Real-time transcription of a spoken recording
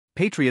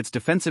Patriots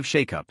defensive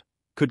shakeup.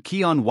 Could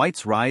Keon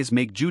White's rise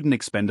make Juden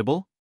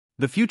expendable?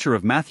 The future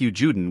of Matthew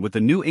Juden with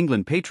the New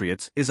England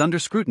Patriots is under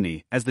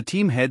scrutiny as the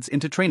team heads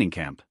into training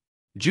camp.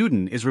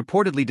 Juden is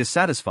reportedly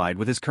dissatisfied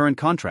with his current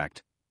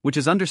contract, which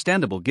is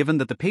understandable given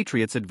that the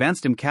Patriots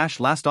advanced him cash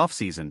last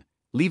offseason,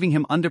 leaving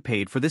him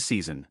underpaid for this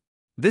season.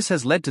 This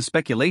has led to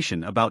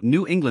speculation about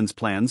New England's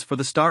plans for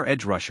the star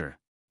edge rusher.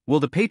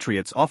 Will the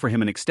Patriots offer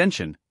him an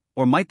extension,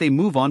 or might they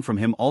move on from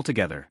him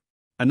altogether?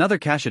 Another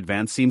cash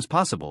advance seems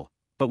possible,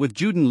 but with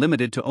Juden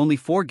limited to only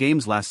 4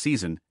 games last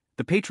season,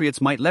 the Patriots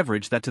might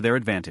leverage that to their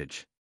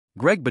advantage.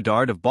 Greg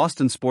Bedard of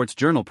Boston Sports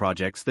Journal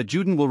projects that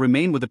Juden will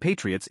remain with the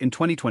Patriots in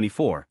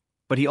 2024,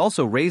 but he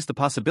also raised the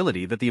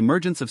possibility that the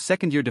emergence of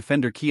second-year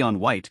defender Keon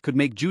White could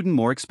make Juden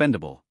more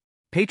expendable.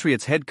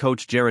 Patriots head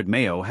coach Jared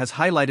Mayo has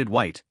highlighted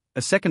White,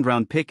 a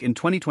second-round pick in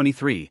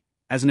 2023,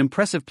 as an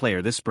impressive player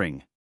this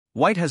spring.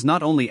 White has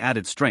not only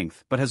added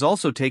strength but has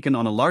also taken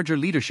on a larger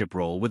leadership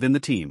role within the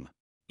team.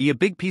 A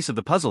big piece of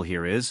the puzzle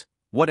here is,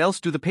 what else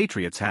do the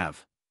Patriots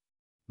have?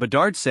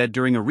 Bedard said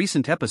during a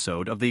recent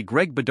episode of the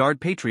Greg Bedard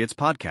Patriots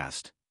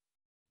podcast.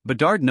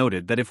 Bedard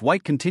noted that if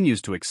White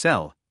continues to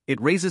excel, it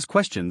raises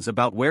questions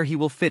about where he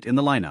will fit in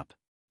the lineup.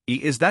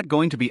 Is that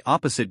going to be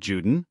opposite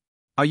Juden?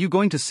 Are you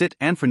going to sit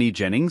Anthony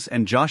Jennings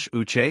and Josh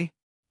Uche?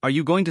 Are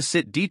you going to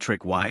sit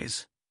Dietrich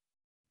Wise?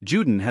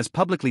 Juden has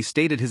publicly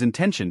stated his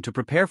intention to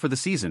prepare for the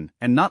season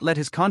and not let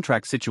his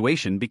contract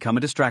situation become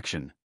a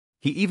distraction.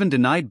 He even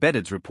denied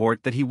Bedard's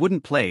report that he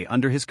wouldn't play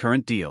under his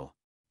current deal.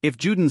 If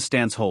Juden's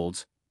stance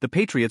holds, the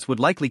Patriots would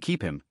likely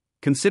keep him,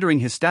 considering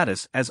his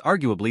status as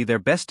arguably their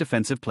best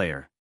defensive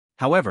player.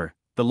 However,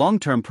 the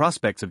long-term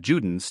prospects of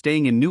Juden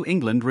staying in New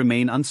England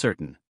remain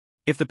uncertain.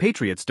 If the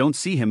Patriots don't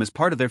see him as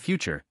part of their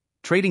future,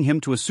 trading him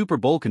to a Super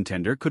Bowl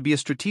contender could be a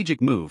strategic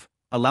move,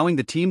 allowing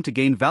the team to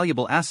gain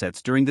valuable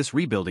assets during this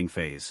rebuilding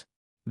phase.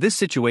 This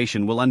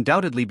situation will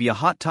undoubtedly be a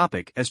hot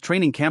topic as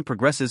training camp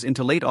progresses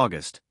into late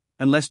August,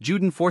 unless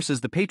Juden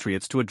forces the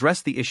Patriots to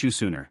address the issue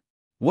sooner.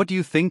 What do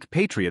you think,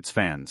 Patriots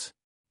fans?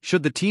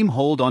 Should the team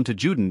hold on to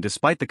Juden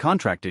despite the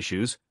contract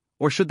issues,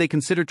 or should they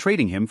consider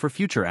trading him for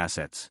future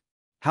assets?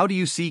 How do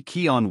you see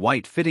Keon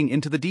White fitting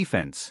into the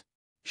defense?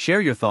 Share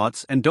your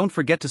thoughts and don't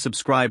forget to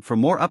subscribe for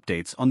more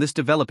updates on this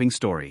developing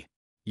story.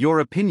 Your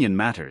opinion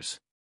matters.